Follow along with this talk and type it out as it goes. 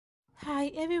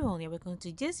Hey everyone, you're welcome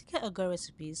to Jessica Ogo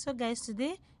Recipes. So guys,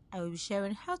 today I will be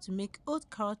sharing how to make oat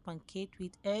carrot pancake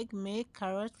with egg, milk,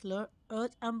 carrot, flour,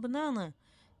 oat and banana.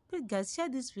 Please guys, share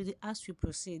this video as we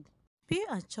proceed. Peel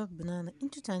and chop banana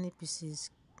into tiny pieces.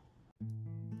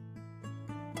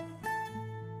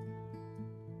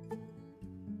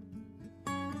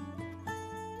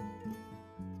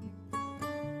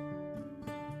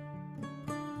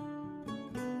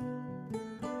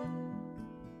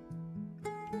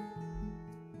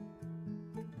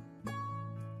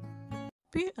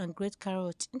 Peel and grate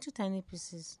carrot into tiny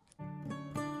pieces.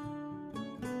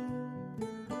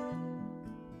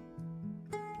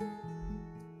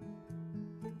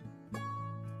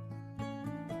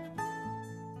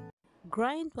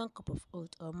 Grind 1 cup of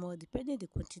oat or more depending on the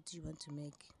quantity you want to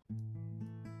make.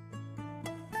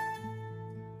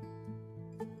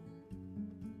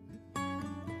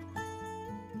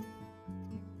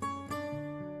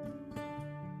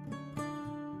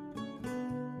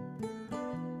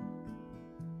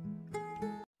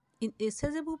 In a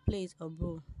sizable plate or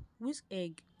bowl, whisk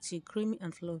egg till creamy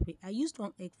and fluffy. I used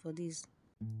 1 egg for this.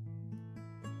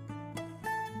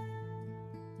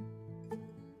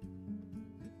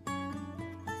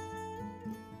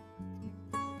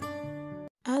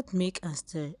 Add milk and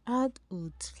stir. Add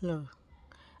oat flour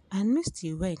and mix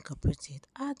till well incorporated.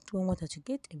 Add warm water to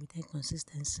get a better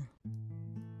consistency.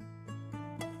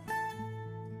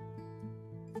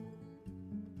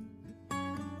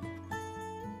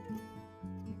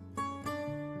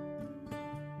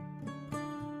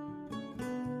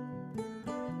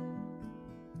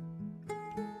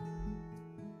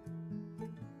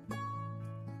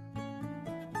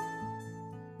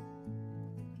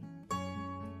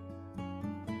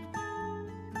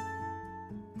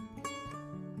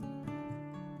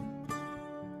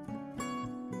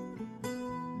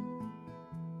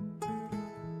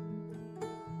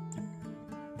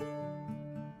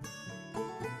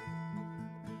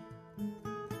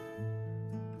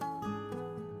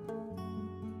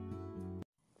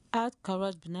 Add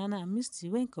carrot, banana and mix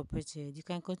till well incorporated. You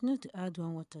can continue to add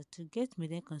warm water to get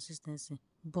medium consistency,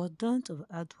 but don't over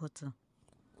add water.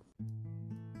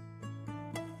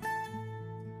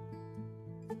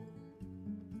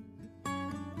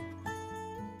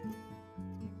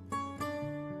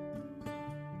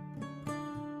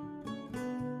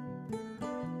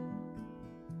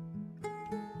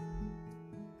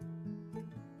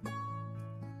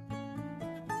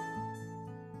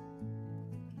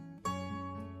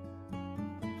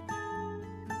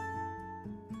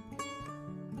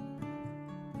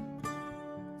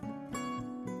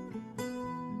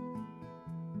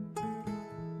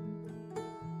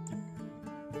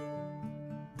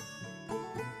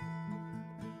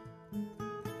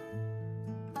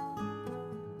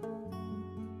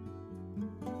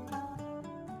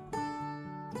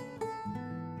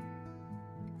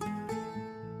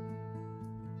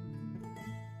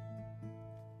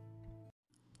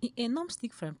 In a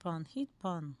non-stick frying pan, heat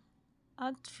pan.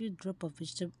 Add few drops of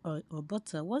vegetable oil or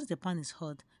butter. Once the pan is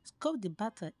hot, scoop the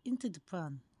batter into the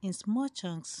pan in small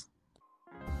chunks.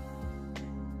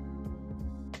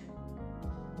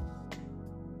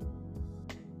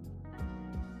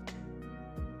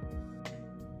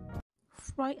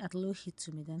 Fry at low heat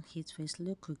to medium heat for a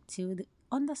slow cook till the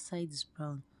underside is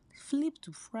brown. Flip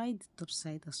to fry the top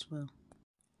side as well.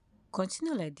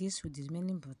 Continue like this with the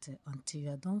remaining butter until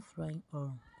you are done frying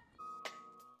all.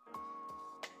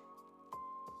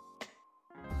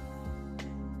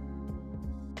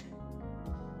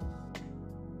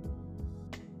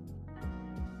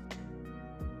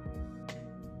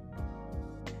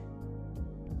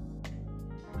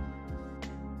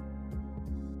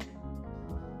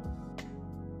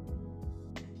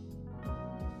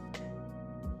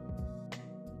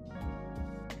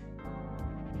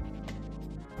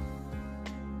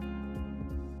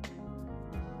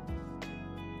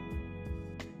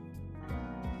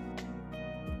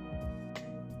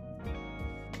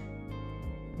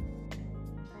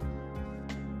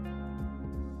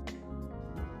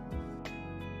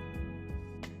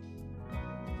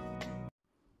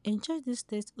 Enjoy this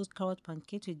taste oat carrot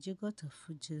pancake with yogurt or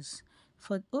fruit juice.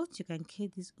 For oats, you can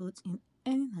get this oats in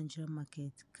any Nigerian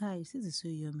market. Guys, this is so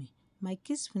yummy. My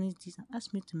kids finished this and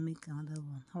asked me to make another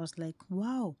one. I was like,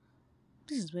 wow,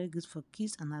 this is very good for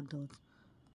kids and adults.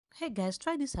 Hey guys,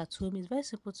 try this at home. It's very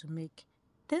simple to make.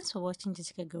 Thanks for watching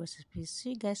Jessica Go Recipes. See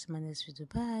you guys in my next video.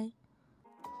 Bye.